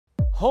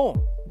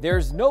Home.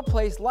 There's no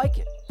place like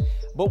it.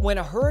 But when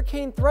a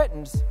hurricane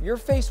threatens, you're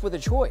faced with a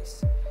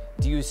choice.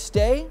 Do you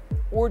stay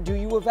or do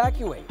you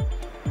evacuate?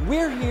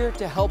 We're here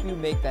to help you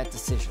make that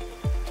decision.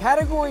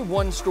 Category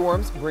 1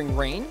 storms bring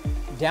rain,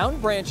 downed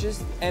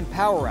branches, and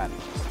power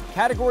outages.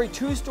 Category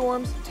 2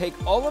 storms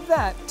take all of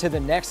that to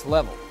the next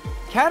level.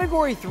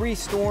 Category 3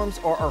 storms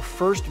are our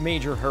first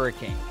major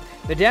hurricane.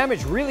 The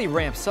damage really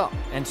ramps up,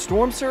 and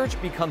storm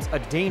surge becomes a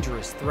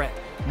dangerous threat,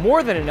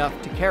 more than enough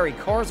to carry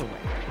cars away.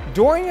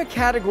 During a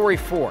Category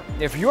 4,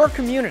 if your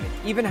community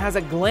even has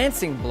a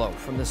glancing blow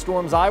from the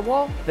storm's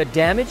eyewall, the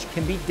damage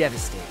can be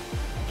devastating.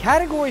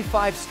 Category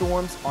 5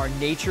 storms are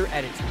nature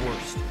at its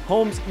worst.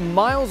 Homes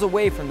miles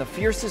away from the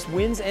fiercest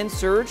winds and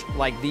surge,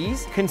 like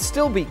these, can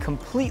still be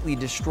completely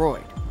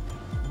destroyed.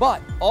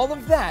 But all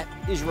of that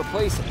is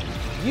replaceable.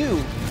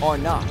 You are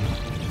not.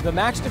 The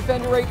Max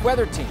Defender 8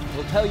 weather team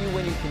will tell you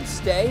when you can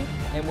stay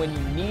and when you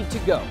need to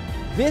go.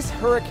 This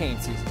hurricane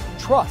season,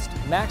 trust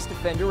Max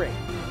Defender 8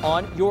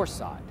 on your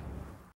side.